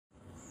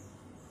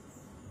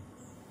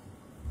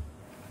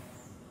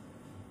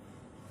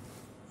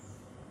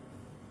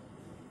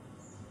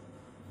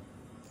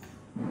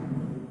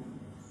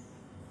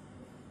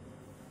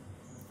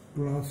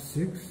Class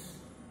 6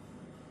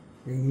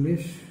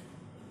 English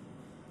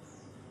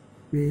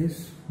page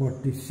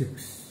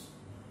 46।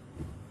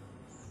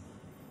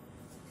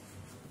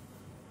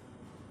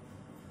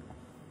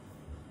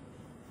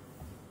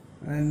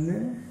 An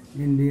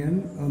Indian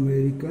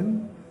American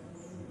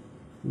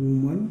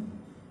woman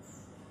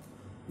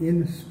in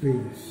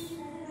space,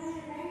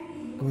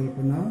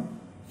 Kalpana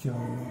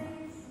Chawla.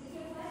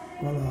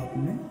 कल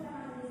आपने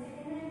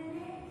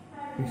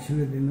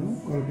पिछले दिनों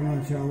कल्पना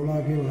चावला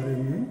के बारे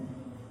में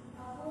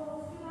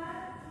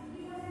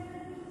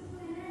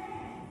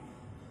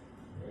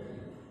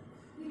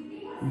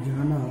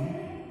जाना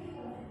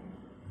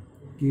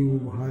कि वो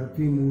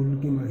भारतीय मूल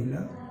की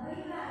महिला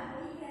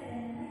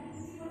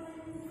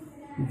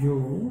जो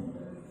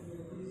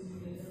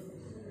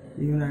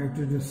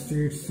यूनाइटेड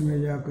स्टेट्स में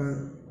जाकर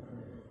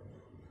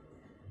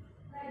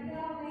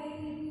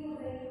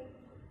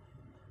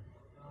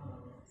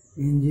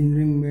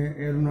इंजीनियरिंग में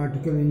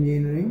एरोनॉटिकल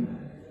इंजीनियरिंग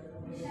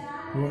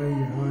हवाई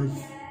जहाज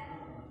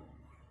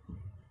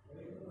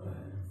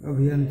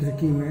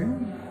अभियांत्रिकी में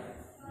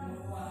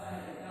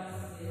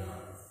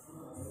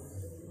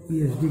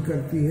पीएचडी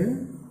करती है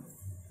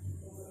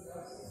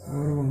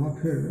और वहाँ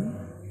फिर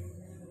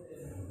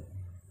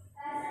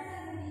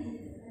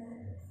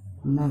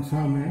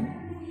नासा में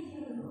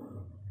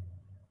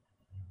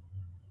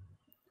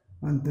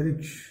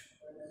अंतरिक्ष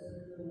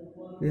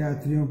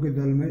यात्रियों के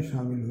दल में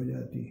शामिल हो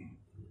जाती है।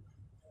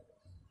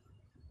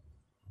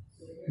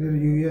 फिर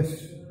यूएस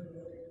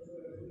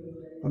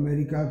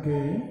अमेरिका के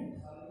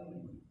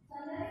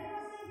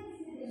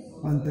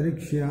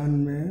अंतरिक्ष यान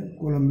में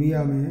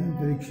कोलंबिया में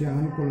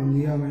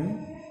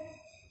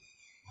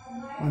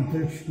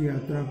अंतरिक्ष की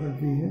यात्रा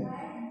करती है।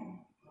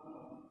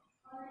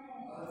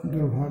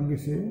 दुर्भाग्य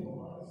से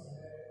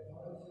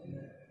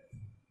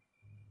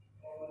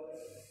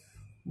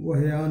वह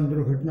यान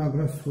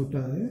दुर्घटनाग्रस्त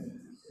होता है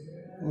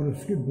और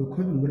उसकी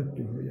दुखद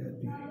मृत्यु हो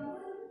जाती है।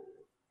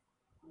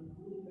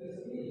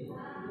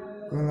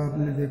 कल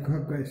आपने देखा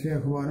कैसे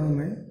अखबारों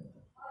में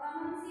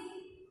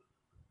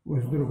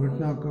उस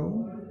दुर्घटना को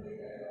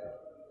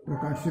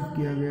प्रकाशित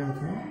किया गया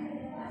था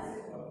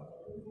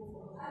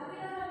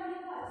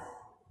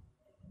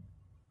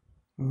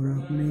और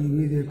आपने ये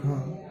भी देखा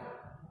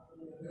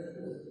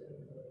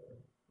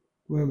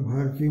वह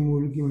भारतीय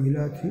मूल की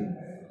महिला थी,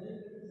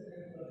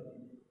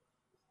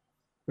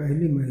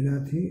 पहली महिला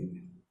थी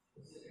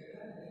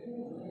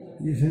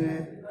जिसने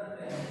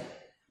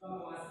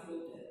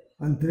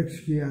अंतरिक्ष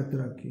की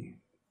यात्रा की।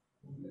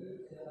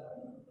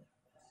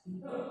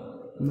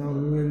 Now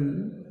we will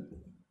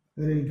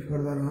read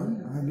further on,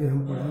 आगे हम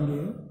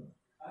पढ़ेंगे।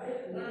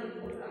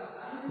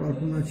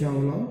 Kalpana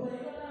Chawla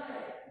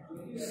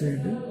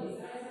said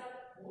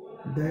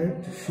that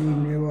she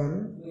never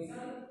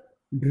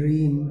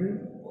dreamed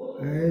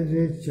as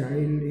a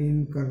child in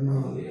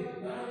Karnal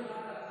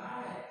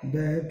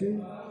that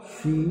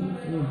she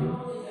would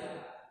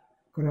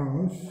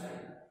cross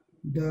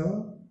the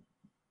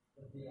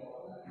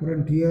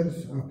frontiers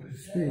of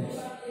space.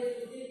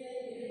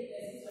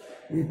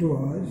 It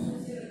was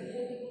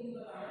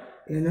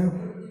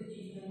enough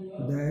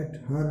that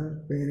her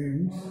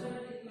parents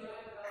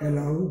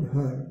allowed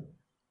her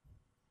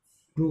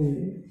to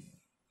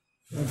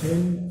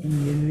attend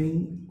engineering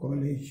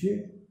college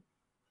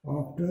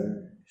after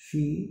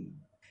she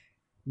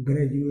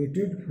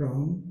graduated from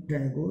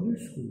Tagore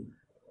School.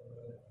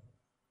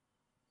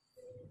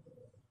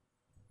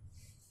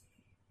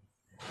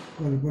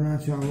 Kalpana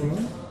Chawla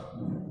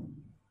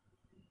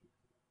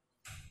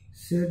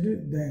said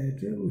that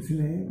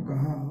उसने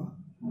कहा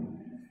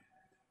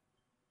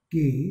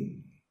कि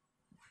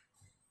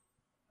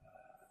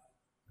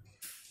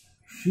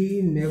she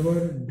never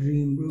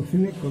dreamed,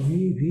 उसने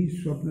कभी भी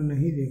स्वप्न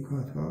नहीं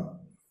देखा था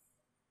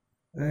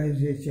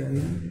as a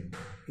child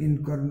in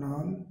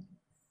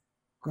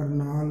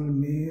Karnal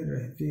में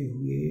रहते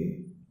हुए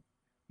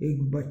एक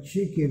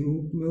बच्चे के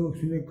रूप में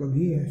उसने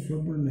कभी यह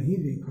स्वप्न नहीं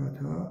देखा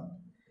था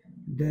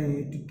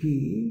that कि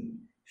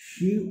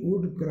she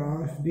would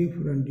cross the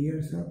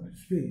frontiers of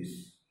space,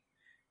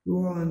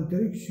 वह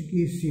अंतरिक्ष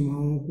की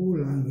सीमाओं को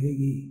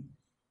लांघेगी,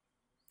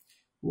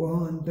 वह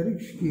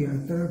अंतरिक्ष की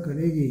यात्रा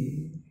करेगी,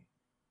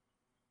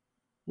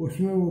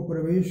 उसमें वो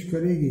प्रवेश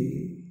करेगी।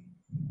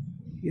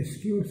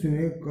 इसका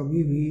उसने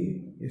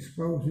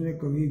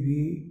कभी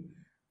भी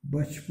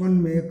बचपन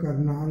में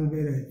करनाल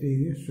में रहते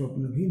हुए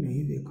स्वप्न भी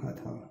नहीं देखा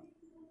था।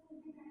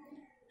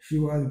 She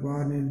was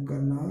born in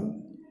Karnal.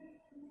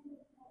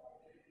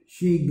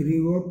 She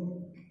grew up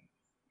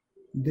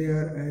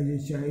there as a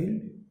child,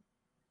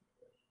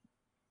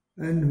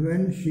 and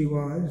when she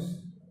was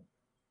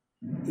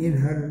in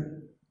her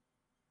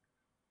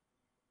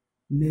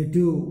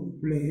native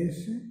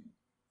place,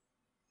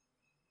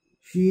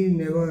 she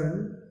never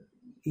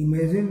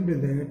imagined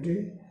that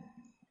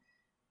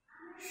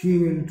she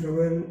will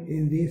travel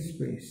in this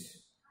space.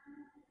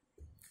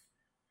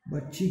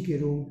 बच्ची के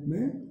रूप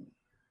में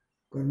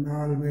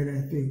करनाल में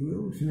रहते हुए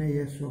उसने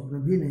यह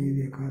स्वप्न भी नहीं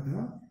देखा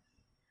था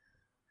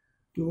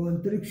कि वो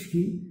अंतरिक्ष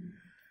की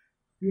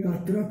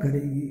यात्रा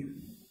करेगी।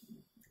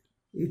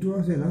 It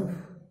was enough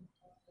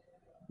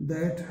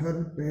that her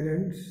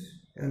parents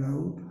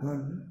allowed her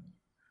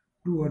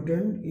to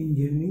attend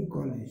engineering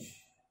college.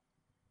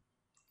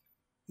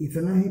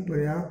 इतना ही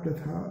पर्याप्त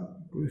था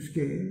कि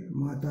उसके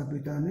माता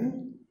पिता ने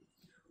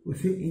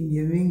उसे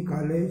इंजीनियरिंग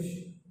कॉलेज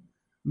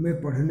में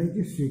पढ़ने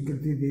की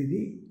स्वीकृति दे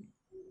दी.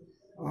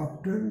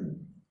 After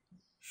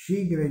she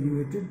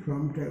graduated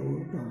from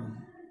Tagore town,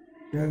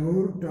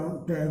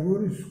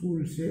 Tagore school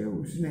से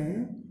उसने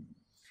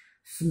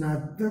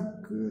स्नातक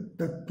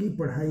तक की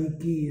पढ़ाई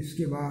की.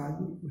 इसके बाद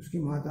उसके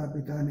माता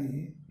पिता ने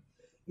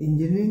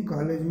इंजीनियरिंग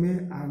कॉलेज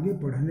में आगे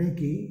पढ़ने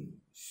की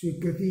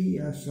स्वीकृति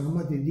या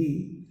सहमति दी.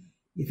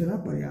 इतना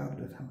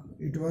पर्याप्त था.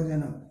 It was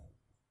enough.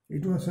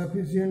 It was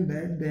sufficient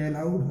that they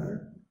allowed her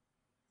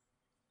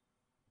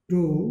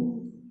to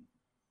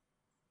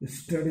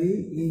study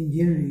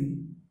engineering,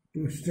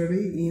 to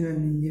study in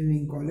an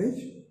engineering college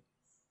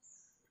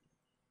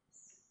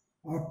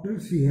after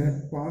she had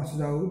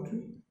passed out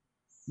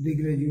the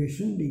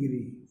graduation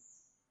degree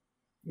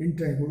in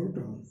Tagore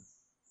Town.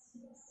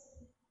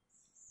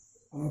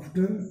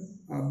 After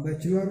a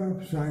Bachelor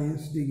of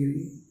Science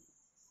degree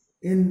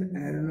in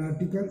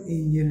Aeronautical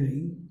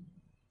Engineering,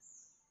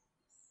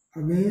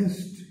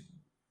 against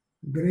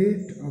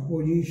great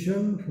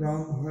opposition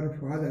from her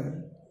father,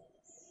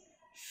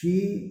 she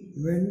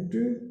went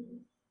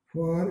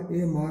for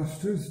a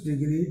master's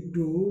degree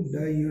to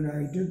the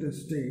United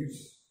States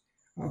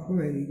of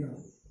America.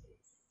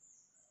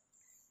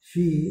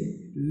 She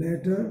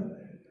later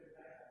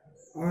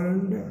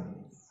earned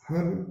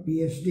her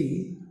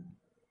PhD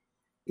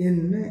in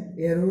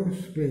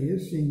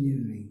aerospace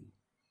engineering.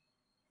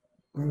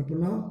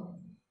 Kalpana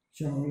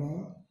Chawla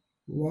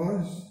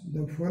was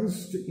the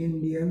first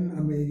Indian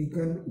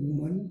American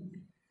woman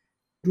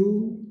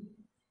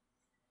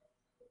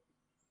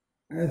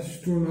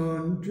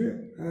astronaut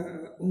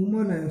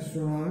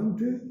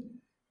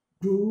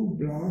to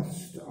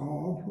blast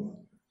off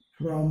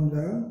from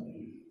the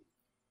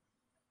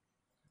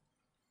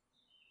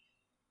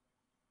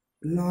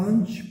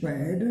launch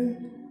pad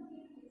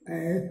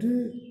at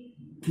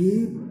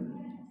Cape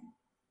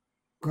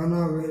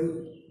Canaveral,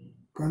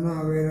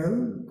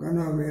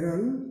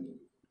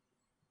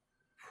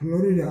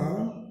 Florida,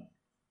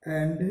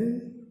 and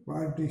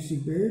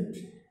participate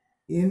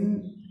in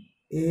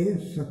a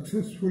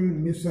successful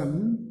mission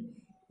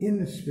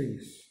in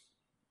space.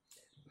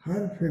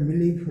 Her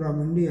family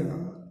from India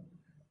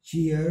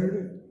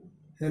cheered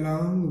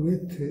along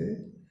with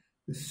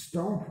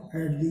staff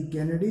at the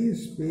Kennedy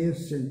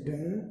Space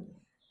Center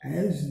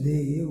as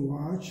they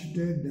watched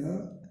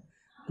the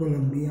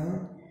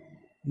Columbia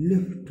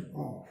lift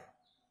off.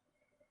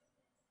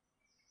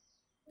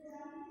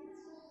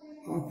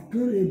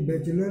 After a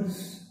Bachelor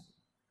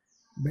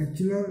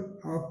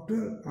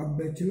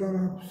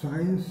of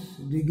Science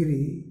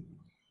degree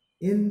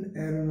in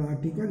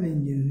Aeronautical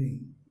Engineering,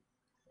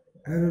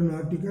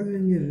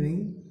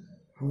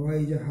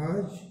 हवाई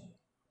जहाज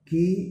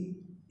की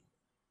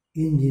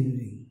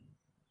engineering,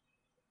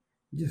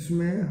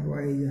 जिसमें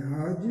हवाई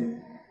जहाज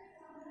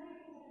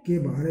के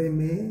बारे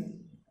में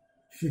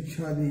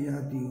शिक्षा दी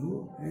जाती हो,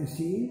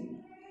 ऐसी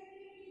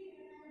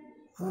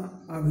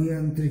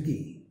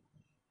अभियांत्रिकी.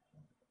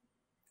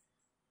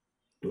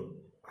 तो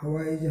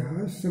हवाई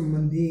जहाज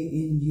संबंधी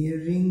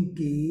इंजीनियरिंग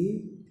की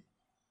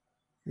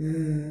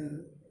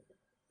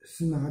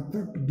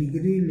स्नातक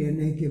डिग्री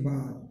लेने के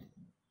बाद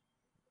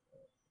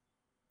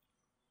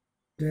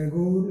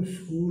टैगोर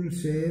स्कूल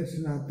से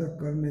स्नातक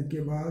करने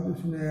के बाद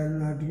उसने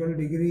एरोनॉटिकल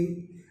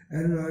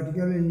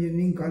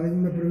इंजीनियरिंग कॉलेज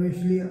में प्रवेश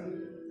लिया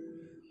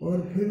और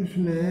फिर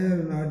उसने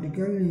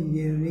एरोनॉटिकल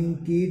इंजीनियरिंग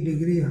की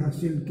डिग्री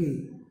हासिल की.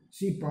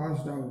 She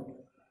passed out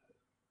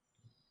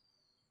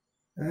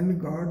and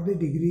got the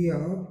degree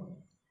of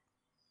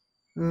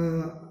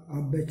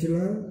a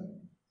bachelor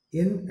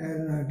in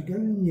aeronautical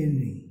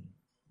engineering.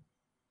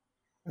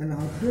 And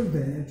after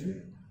that,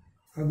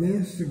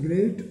 against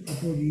great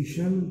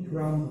opposition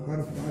from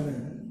her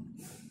father,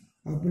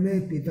 अपने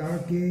पिता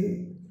के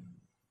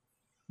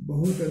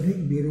बहुत अधिक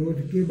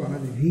विरोध के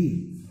बाद भी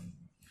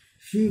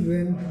she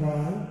went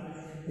for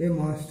a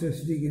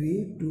master's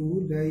degree to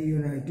the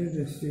United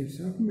States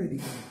of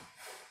America.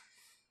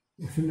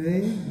 उसने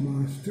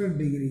मास्टर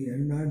डिग्री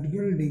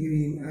एरोनॉटिकल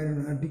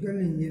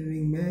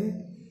इंजीनियरिंग में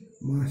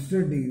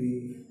मास्टर डिग्री,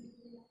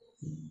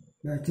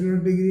 बैचलर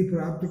डिग्री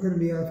प्राप्त कर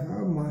लिया था.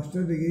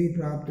 मास्टर डिग्री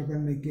प्राप्त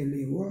करने के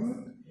लिए वह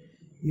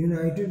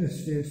यूनाइटेड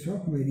स्टेट्स ऑफ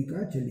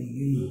अमेरिका चली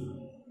गई.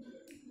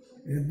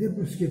 यद्यपि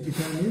उसके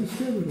पिता ने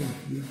उसका विरोध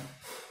किया.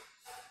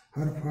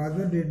 Her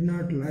father did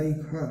not like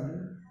her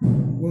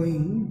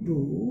going to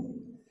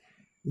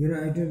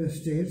United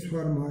states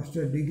for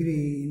master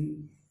degree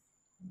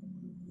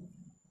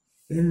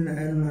in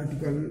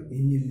aeronautical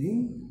engineering,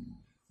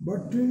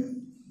 but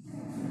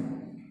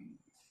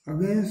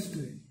against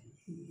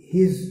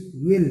his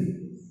will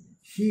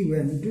she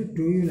went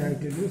to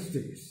United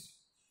States.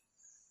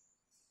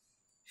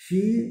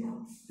 She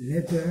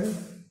later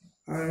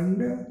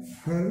earned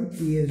her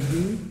PhD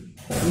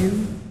in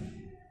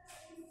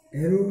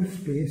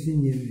aerospace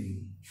engineering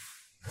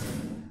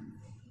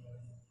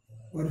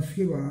और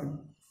उसके बाद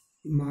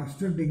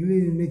master degree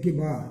लेने के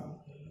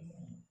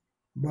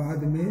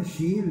बाद में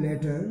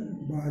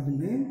बाद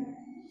में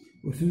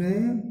उसने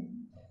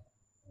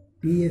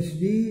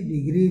PhD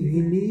डिग्री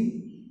भी ली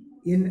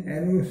इन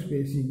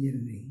एरोस्पेस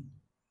इंजीनियरिंग,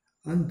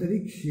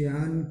 अंतरिक्ष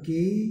यान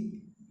की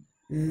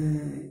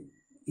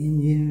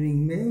इंजीनियरिंग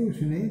में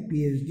उसने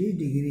PhD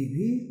डिग्री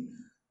भी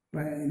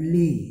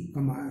ली,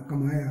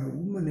 कमाया,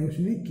 मैंने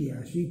उसने किया।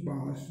 She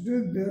passed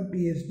the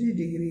PhD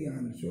degree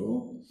also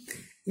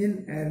in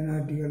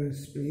aeronautical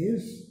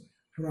space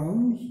from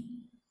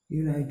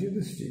United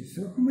states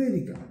of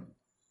America.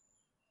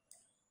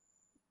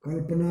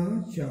 Kalpana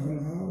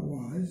Chawla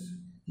was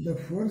the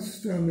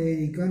first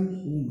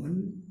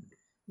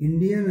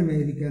Indian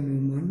American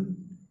woman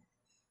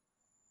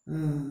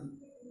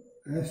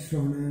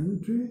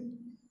astronaut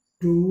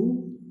to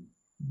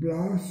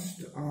blast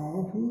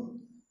off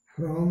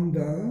from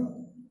the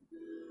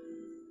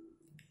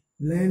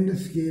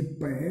landscape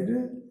pad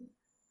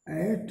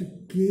at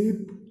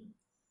Cape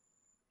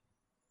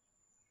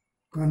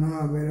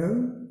Canaveral,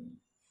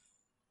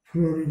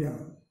 Florida,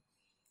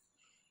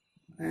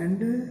 and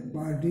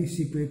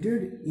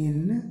participated in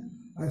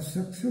a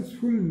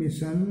successful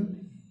mission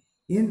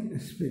in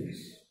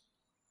space.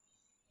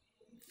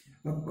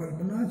 अब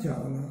Kalpana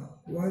Chawla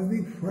was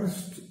the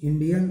first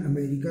Indian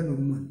American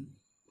woman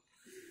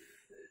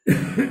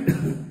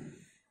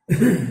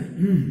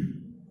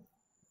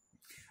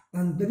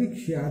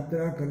अंतरिक्ष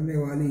यात्रा करने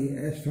वाली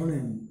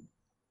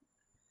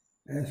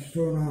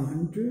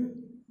astronaut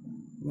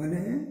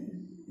माने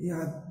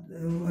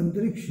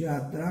अंतरिक्ष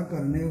यात्रा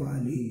करने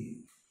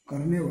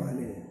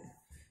वाले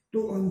तो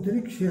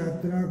अंतरिक्ष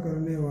यात्रा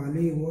करने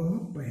वाली वह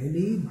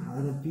पहली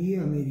भारतीय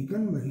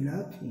अमेरिकन महिला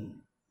थी।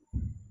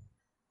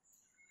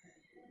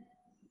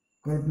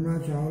 Kalpana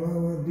Chawla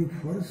was the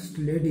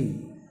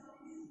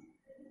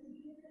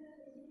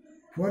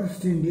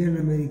first Indian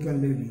American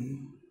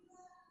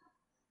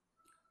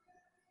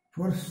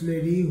first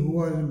lady who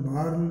was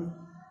born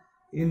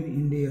in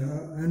India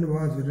and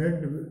was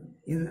reared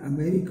in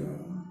America.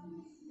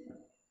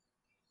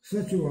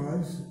 Such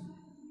was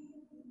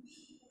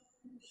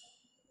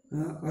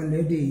a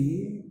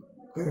lady,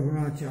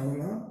 Kalpana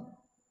Chawla,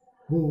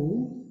 who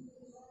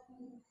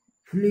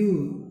flew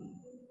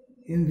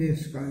in the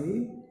sky.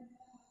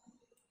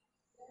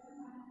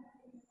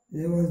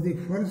 There was the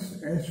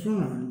first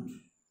astronaut,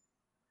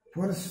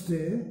 first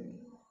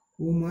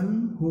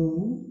woman who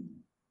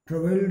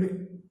traveled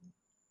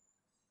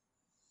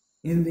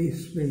in the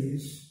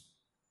space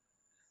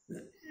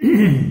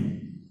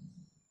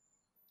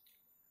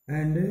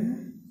and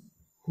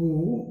who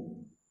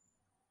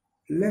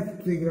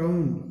left the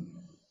ground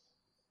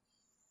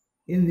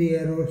in the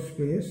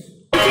aerospace.